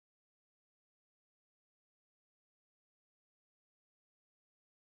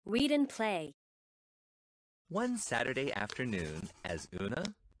Read and play. One Saturday afternoon, as Una,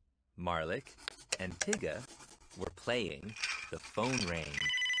 Marlik, and Tigga were playing, the phone rang.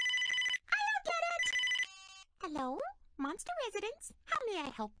 I'll get it! Hello, Monster Residence. How may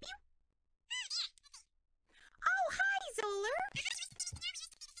I help you? Oh, hi, Zoller.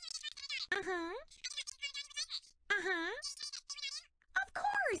 Uh-huh. Uh-huh. Of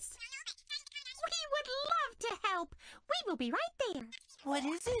course. We would love to help. We will be right there. What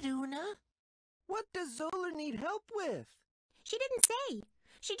is it, Una? What does Zoller need help with? She didn't say.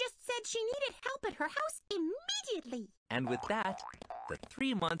 She just said she needed help at her house immediately. And with that, the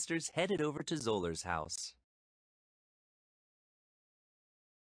three monsters headed over to Zoller's house.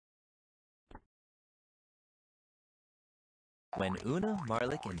 When Una,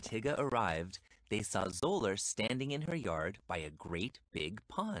 Marlik, and Tigga arrived, they saw Zoller standing in her yard by a great big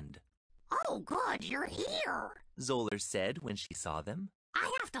pond. Oh, good, you're here. Zoller said when she saw them. I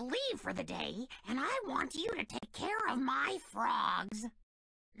have to leave for the day, and I want you to take care of my frogs.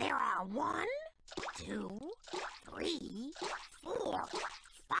 There are 1, 2, 3, 4,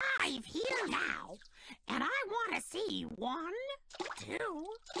 5 here now, and I want to see 1, 2,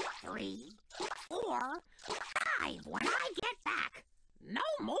 3, 4, 5 when I get back. No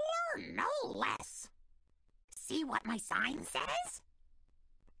more, no less. See what my sign says?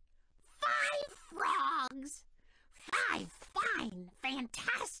 5 frogs. 5 fine,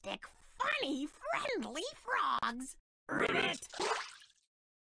 fantastic, funny, friendly frogs. Ribbit!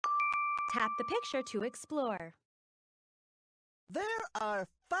 Tap the picture to explore. There are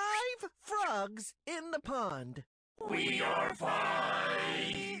 5 frogs in the pond. We are 5.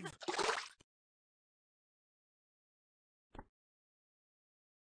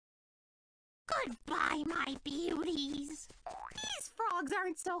 Goodbye, my beauties. These frogs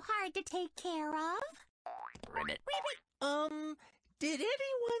aren't so hard to take care of. Ribbit. Did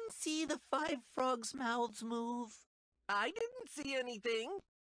anyone see the 5 frogs' mouths move? I didn't see anything.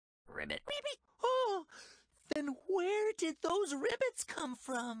 Ribbit. Oh, then where did those ribbits come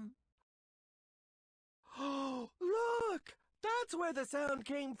from? Oh, look! That's where the sound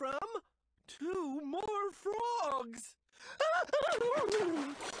came from. 2 more frogs.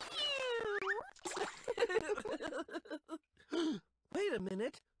 Wait a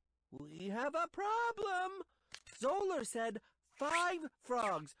minute. We have a problem. Zoller said 5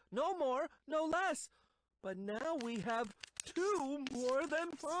 frogs. No more, no less. But now we have 2 more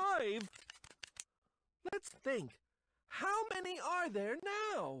than 5. Let's think. How many are there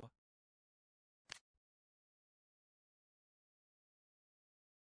now?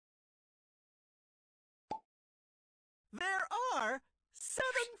 There are 7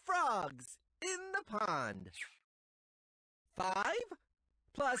 frogs in the pond. 5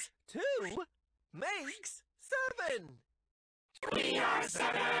 plus 2 makes 7. We are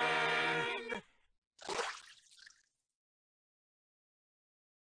 7.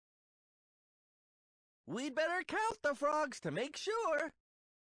 We'd better count the frogs to make sure.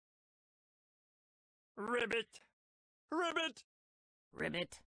 Ribbit. Ribbit.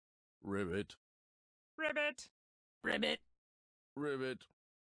 Ribbit. Ribbit. Ribbit. Ribbit. Ribbit.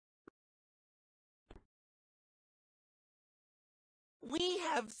 We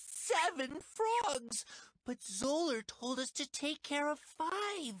have 7 frogs, but Zoller told us to take care of 5.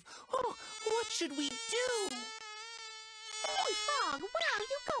 Oh, what should we do? Hey, Frog, where are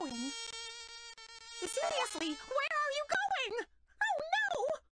you going? Seriously, where are you going? Oh,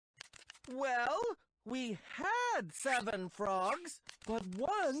 no! Well, we had 7 frogs, but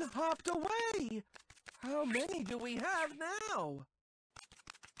 1 hopped away. How many do we have now?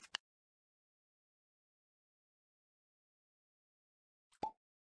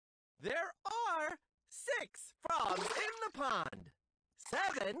 There are 6 frogs in the pond.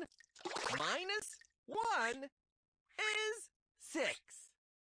 7 minus 1 is 6.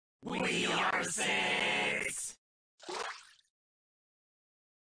 We are 6.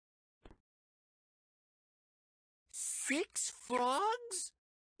 Six frogs?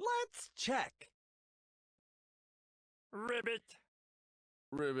 Let's check. Ribbit.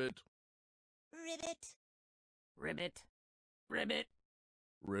 Ribbit. Ribbit. Ribbit. Ribbit.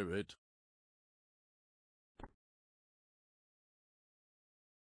 Ribbit.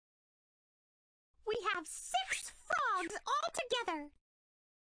 We have 6 frogs all together.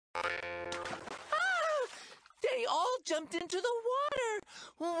 Ah! They all jumped into the water.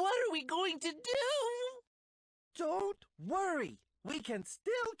 What are we going to do? Don't worry. We can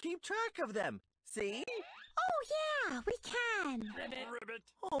still keep track of them. See? Oh, yeah, we can. Ribbit.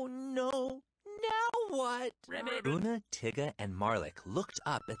 Oh, no. Now what? Ribbit. Una, Tigga, and Marlik looked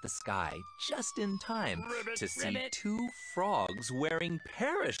up at the sky just in time to see two frogs wearing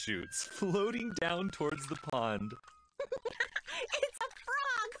parachutes floating down towards the pond. It's a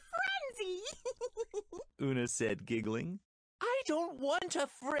frog frenzy! Una said, giggling. I don't want a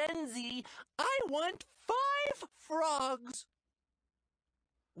frenzy. I want 5 frogs.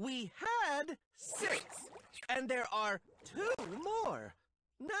 We had 6, and there are 2 more.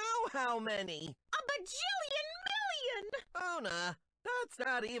 Now how many? A bajillion million! Una, that's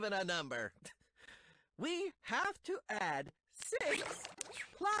not even a number. We have to add 6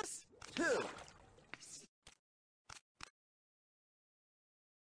 plus 2.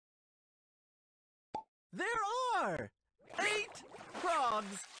 There are 8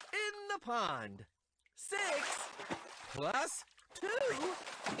 frogs in the pond. 6 plus 2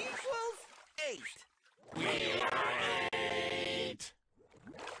 equals 8. We are 8.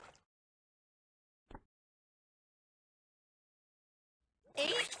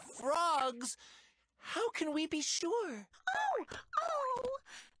 Eight frogs? How can we be sure? Oh!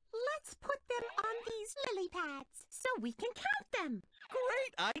 Let's put them on these lily pads so we can count them.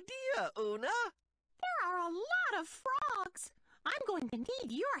 Great idea, Una. There are a lot of frogs. I'm going to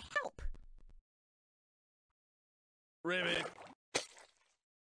need your help. Ribbit.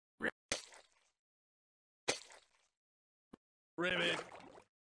 Ribbit. Ribbit.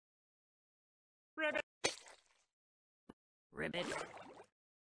 Ribbit.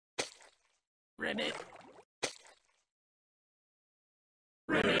 Ribbit.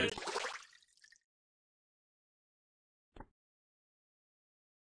 Ribbit.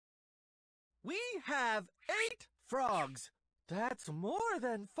 We have 8 frogs. That's more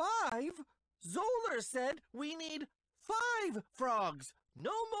than 5. Zoller said we need 5 frogs.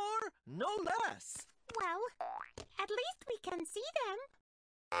 No more, no less. Well, at least we can see them.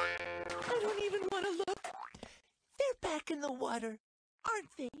 I don't even want to look. They're back in the water,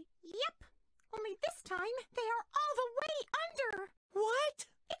 aren't they? Yep. Only this time they are all the way under. What?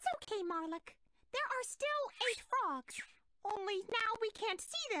 It's okay, Marlik. There are still 8 frogs. Only now we can't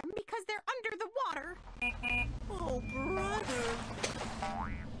see them because they're under the water. Oh, brother.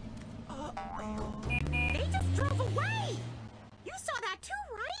 Uh-oh. They just drove away. You saw that too,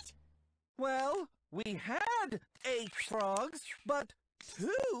 right? Well, we had 8 frogs, but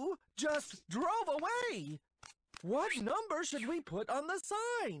 2 just drove away. What number should we put on the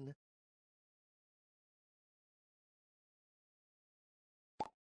sign?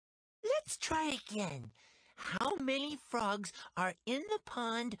 Let's try again. How many frogs are in the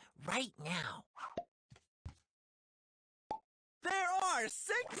pond right now? There are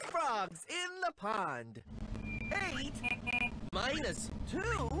 6 frogs in the pond. 8 minus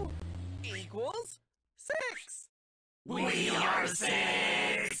 2 equals 6. We are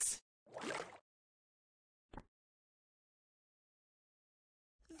 6.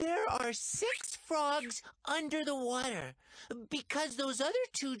 There are 6 frogs under the water because those other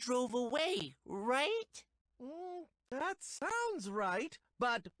 2 drove away, right? That sounds right,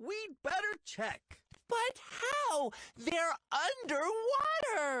 but we'd better check. But how? They're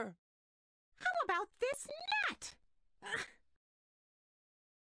underwater. How about this net?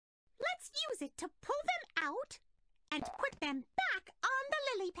 Let's use it to pull them out and put them back on the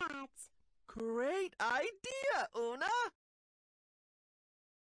lily pads. Great idea, Una.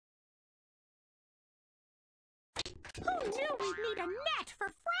 Who knew we'd need a net for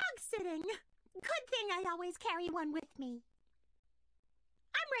frog sitting? Good thing I always carry one with me.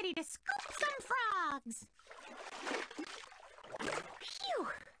 I'm ready to scoop some frogs. Phew!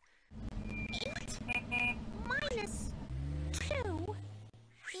 8 minus 2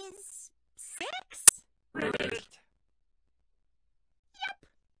 is 6? Ribbit. Yep.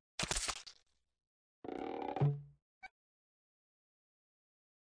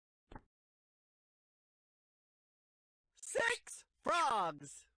 6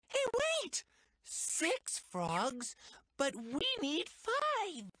 frogs. Hey, wait! 6 frogs, but we need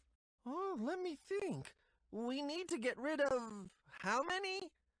 5. Oh, let me think. We need to get rid of how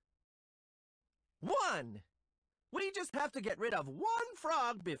many? 1. We just have to get rid of 1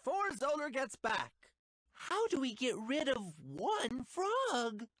 frog before Zoller gets back. How do we get rid of 1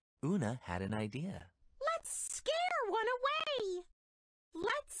 frog? Una had an idea. Let's scare one away.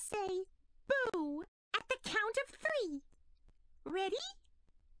 Let's say boo at the count of 3. Ready?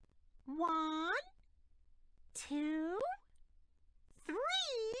 1, 2, 3.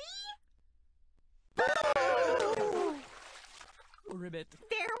 Boo! Ribbit.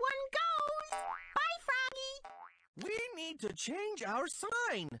 There one goes. Bye, Froggy. We need to change our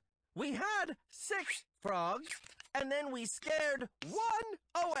sign. We had 6 frogs, and then we scared 1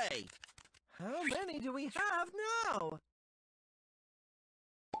 away. How many do we have now?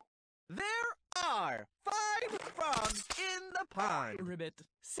 There are 5 frogs in the pond. Ribbit.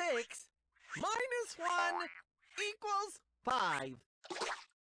 6 minus 1 equals 5.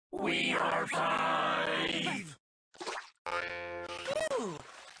 We are 5! Phew!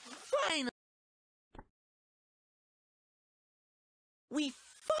 Finally! We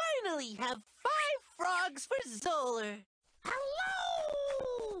finally have 5 frogs for Zoller!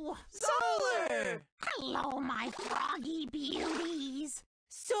 Hello! Zoller! Hello, my froggy beauties.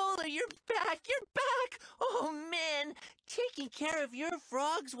 Zoller, you're back! You're back! Oh, man! Taking care of your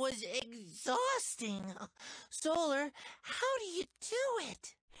frogs was exhausting. Zoller, how do you do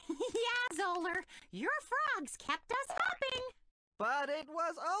it? Yeah, Zoller, your frogs kept us hopping. But it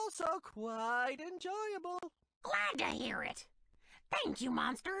was also quite enjoyable. Glad to hear it. Thank you,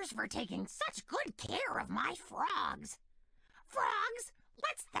 monsters, for taking such good care of my frogs. Frogs,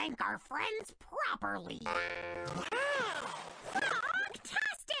 let's thank our friends properly.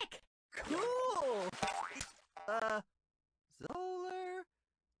 Frogtastic! Cool! Zoller,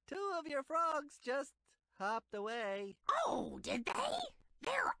 2 of your frogs just hopped away. Oh, did they?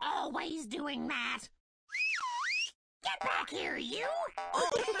 They're always doing that. Get back here, you!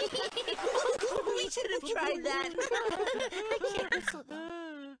 We should have tried that.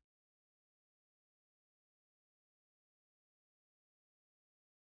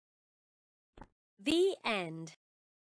 The end.